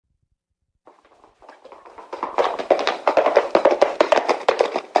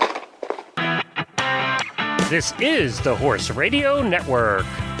This is the Horse Radio Network.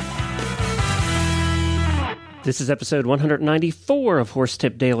 This is episode 194 of Horse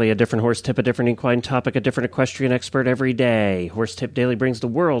Tip Daily, a different horse tip, a different equine topic, a different equestrian expert every day. Horse Tip Daily brings the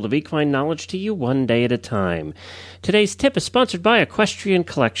world of equine knowledge to you one day at a time. Today's tip is sponsored by Equestrian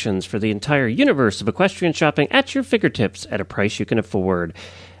Collections for the entire universe of equestrian shopping at your fingertips at a price you can afford.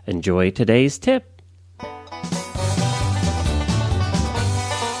 Enjoy today's tip.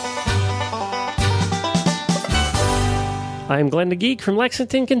 I'm Glenn the Geek from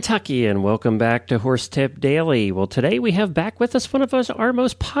Lexington, Kentucky, and welcome back to Horse Tip Daily. Well, today we have back with us one of our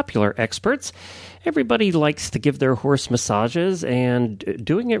most popular experts. Everybody likes to give their horse massages, and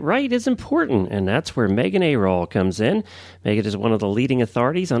doing it right is important, and that's where Megan Ayrault comes in. Megan is one of the leading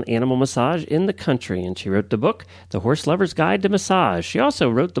authorities on animal massage in the country, and she wrote the book, The Horse Lover's Guide to Massage. She also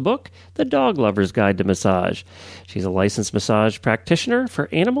wrote the book, The Dog Lover's Guide to Massage. She's a licensed massage practitioner for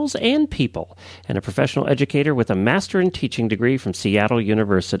animals and people, and a professional educator with a master in teaching degree from Seattle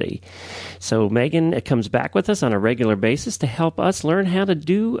University. So Megan comes back with us on a regular basis to help us learn how to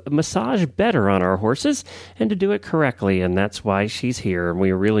do massage better on our horses and to do it correctly, and that's why she's here. And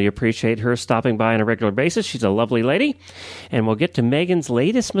we really appreciate her stopping by on a regular basis. She's a lovely lady, and we'll get to Megan's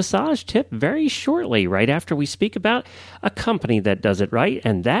latest massage tip very shortly, right after we speak about a company that does it right,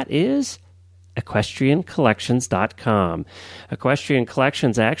 and that is EquestrianCollections.com. Equestrian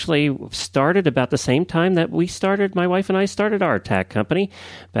Collections actually started about the same time that my wife and I started our tack company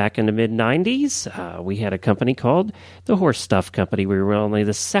back in the mid-90s. We had a company called the Horse Stuff Company. We were only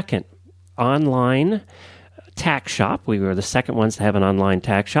the second online tack shop. We were the second ones to have an online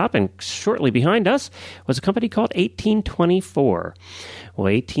tack shop, and shortly behind us was a company called 1824. Well,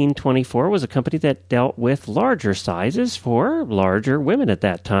 1824 was a company that dealt with larger sizes for larger women at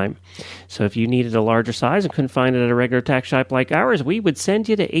that time. So if you needed a larger size and couldn't find it at a regular tack shop like ours, we would send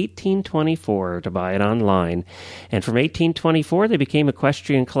you to 1824 to buy it online. And from 1824, they became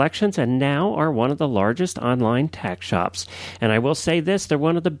Equestrian Collections and now are one of the largest online tack shops. And I will say this, they're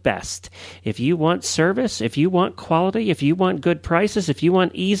one of the best. If you want service, if you want quality, if you want good prices, if you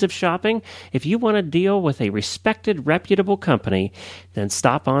want ease of shopping, if you want to deal with a respected, reputable company, then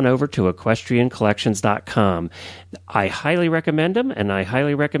stop on over to EquestrianCollections.com. I highly recommend them, and I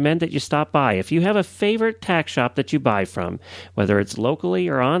highly recommend that you stop by. If you have a favorite tack shop that you buy from, whether it's locally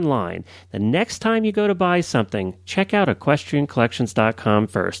or online, the next time you go to buy something, check out EquestrianCollections.com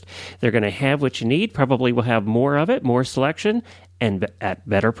first. They're going to have what you need, probably will have more of it, more selection, and at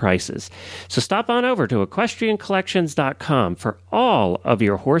better prices. So stop on over to EquestrianCollections.com for all of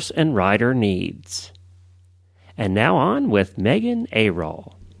your horse and rider needs. And now on with Megan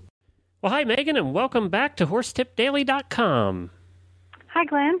Ayrault. Well, hi, Megan, and welcome back to HorseTipDaily.com. Hi,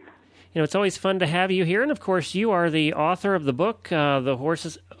 Glenn. You know, it's always fun to have you here, and of course, you are the author of the book, The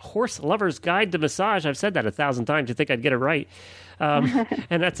Horse Lover's Guide to Massage. I've said that 1,000 times. You think I'd get it right.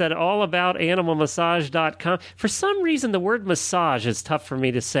 And that's at allaboutanimalmassage.com. For some reason, the word massage is tough for me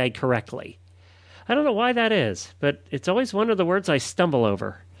to say correctly. I don't know why that is, but it's always one of the words I stumble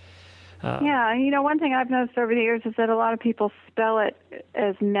over. Yeah, you know, one thing I've noticed over the years is that a lot of people spell it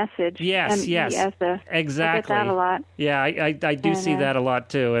as message. Yes, exactly. I get that a lot. Yeah, I do see that a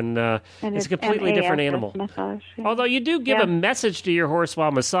lot too, and it's a completely different animal. Massage, yeah. Although you do give a message to your horse while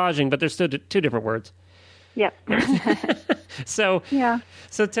massaging, but there's still two different words. Yep. So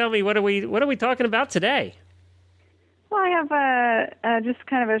tell me, what are we talking about today? Well, I have just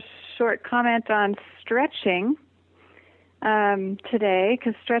kind of a short comment on stretching. Today,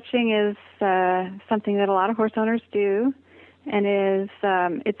 because stretching is something that a lot of horse owners do, and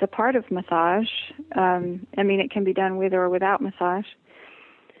it's a part of massage. I mean, it can be done with or without massage,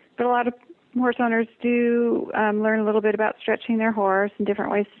 but a lot of horse owners do learn a little bit about stretching their horse and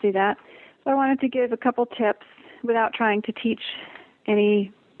different ways to do that. So I wanted to give a couple tips without trying to teach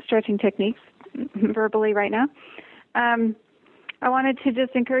any stretching techniques verbally right now. I wanted to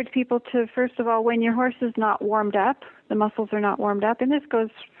just encourage people to, first of all, when your horse is not warmed up, the muscles are not warmed up, and this goes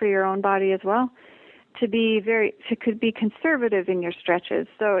for your own body as well, to be conservative in your stretches.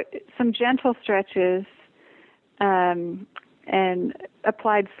 So some gentle stretches and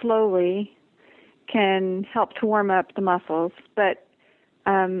applied slowly can help to warm up the muscles. But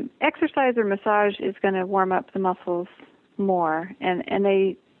exercise or massage is going to warm up the muscles more, and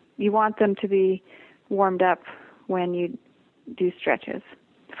you want them to be warmed up when you do stretches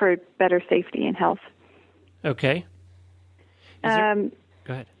for better safety and health. Okay. Go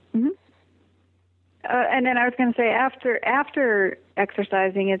ahead. Mm-hmm. And then I was going to say after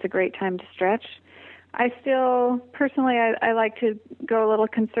exercising is a great time to stretch. I still, personally, I like to go a little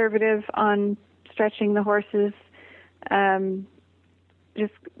conservative on stretching the horses.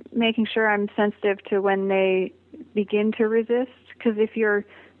 just making sure I'm sensitive to when they begin to resist, because if you're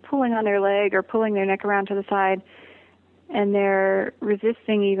pulling on their leg or pulling their neck around to the side and they're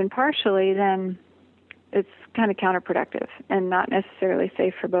resisting even partially, then it's kind of counterproductive and not necessarily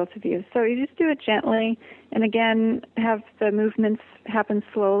safe for both of you. So you just do it gently, and again, have the movements happen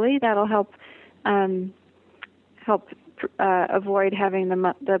slowly. That'll help avoid having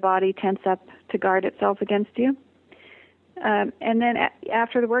the body tense up to guard itself against you. And then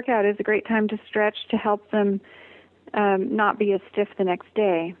after the workout is a great time to stretch to help them not be as stiff the next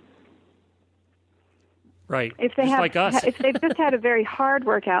day. Right. If they like us. If they've just had a very hard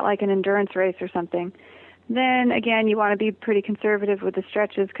workout, like an endurance race or something, then again you want to be pretty conservative with the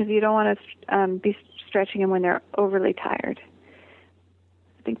stretches, because you don't want to be stretching them when they're overly tired.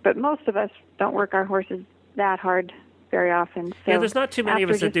 I think, but most of us don't work our horses that hard very often. So yeah, there's not too many of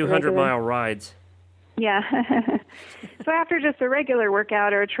us that do 100-mile rides. Yeah. So after just a regular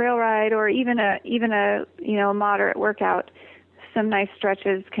workout or a trail ride or even a moderate workout, some nice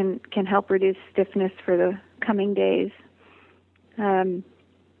stretches can help reduce stiffness for the coming days. And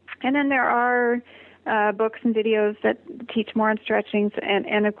then there are books and videos that teach more on stretching,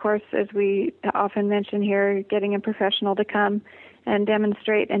 and of course, as we often mention here, getting a professional to come and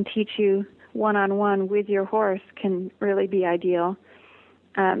demonstrate and teach you one-on-one with your horse can really be ideal,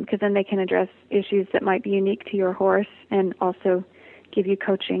 because then they can address issues that might be unique to your horse and also give you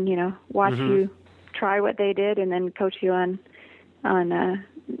coaching, watch you try what they did and then coach you on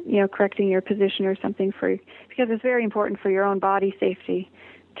correcting your position or something, because it's very important for your own body safety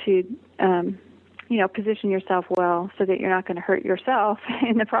to position yourself well so that you're not going to hurt yourself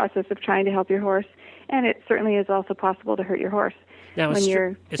in the process of trying to help your horse. And it certainly is also possible to hurt your horse. Now, is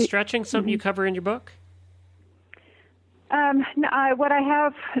stretching something you cover in your book? What I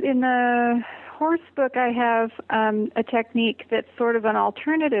have in the horse book, I have a technique that's sort of an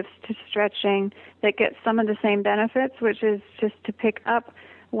alternative to stretching that gets some of the same benefits, which is just to pick up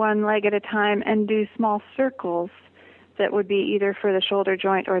one leg at a time and do small circles that would be either for the shoulder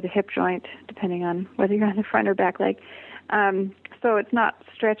joint or the hip joint, depending on whether you're on the front or back leg. So it's not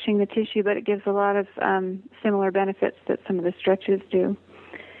stretching the tissue, but it gives a lot of similar benefits that some of the stretches do.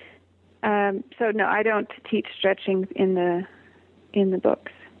 So no, I don't teach stretching in the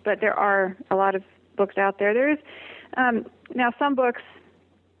books, but there are a lot of books out there. There's now some books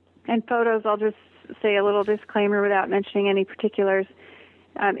and photos. I'll just say a little disclaimer without mentioning any particulars.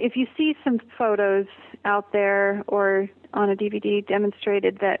 If you see some photos out there or on a DVD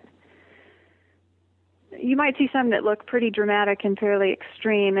demonstrated, that you might see some that look pretty dramatic and fairly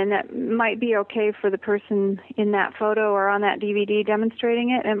extreme, and that might be okay for the person in that photo or on that DVD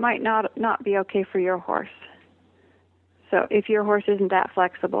demonstrating it. It might not be okay for your horse. So if your horse isn't that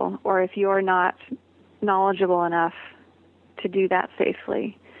flexible, or if you're not knowledgeable enough to do that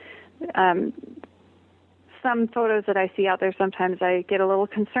safely, some photos that I see out there, sometimes I get a little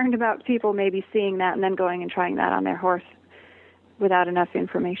concerned about people maybe seeing that and then going and trying that on their horse without enough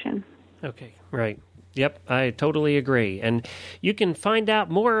information. Okay, right. Yep, I totally agree. And you can find out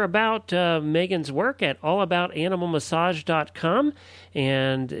more about Megan's work at allaboutanimalmassage.com.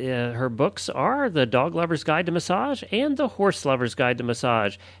 And her books are The Dog Lover's Guide to Massage and The Horse Lover's Guide to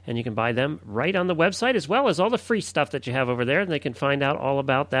Massage. And you can buy them right on the website, as well as all the free stuff that you have over there. And they can find out all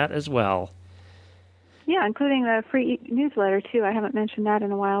about that as well. Yeah, including the free newsletter, too. I haven't mentioned that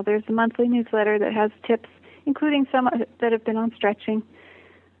in a while. There's a monthly newsletter that has tips, including some that have been on stretching.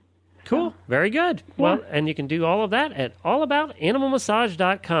 Cool. Very good. Yeah. Well, and you can do all of that at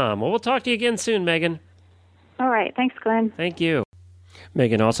allaboutanimalmassage.com. Well, we'll talk to you again soon, Megan. All right. Thanks, Glenn. Thank you.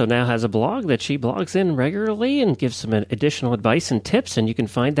 Megan also now has a blog that she blogs in regularly and gives some additional advice and tips, and you can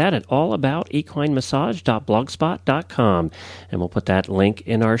find that at allaboutequinemassage.blogspot.com, and we'll put that link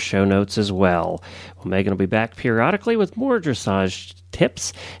in our show notes as well. Well, Megan will be back periodically with more dressage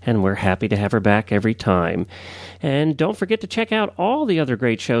tips, and we're happy to have her back every time. And don't forget to check out all the other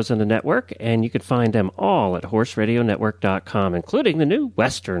great shows on the network, and you can find them all at horseradionetwork.com, including the new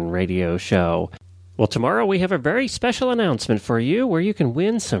Western Radio Show. Well, tomorrow we have a very special announcement for you where you can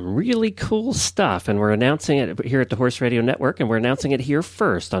win some really cool stuff, and we're announcing it here at the Horse Radio Network, and we're announcing it here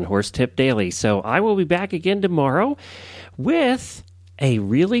first on Horse Tip Daily. So I will be back again tomorrow with a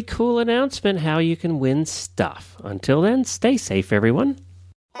really cool announcement how you can win stuff. Until then, stay safe, everyone.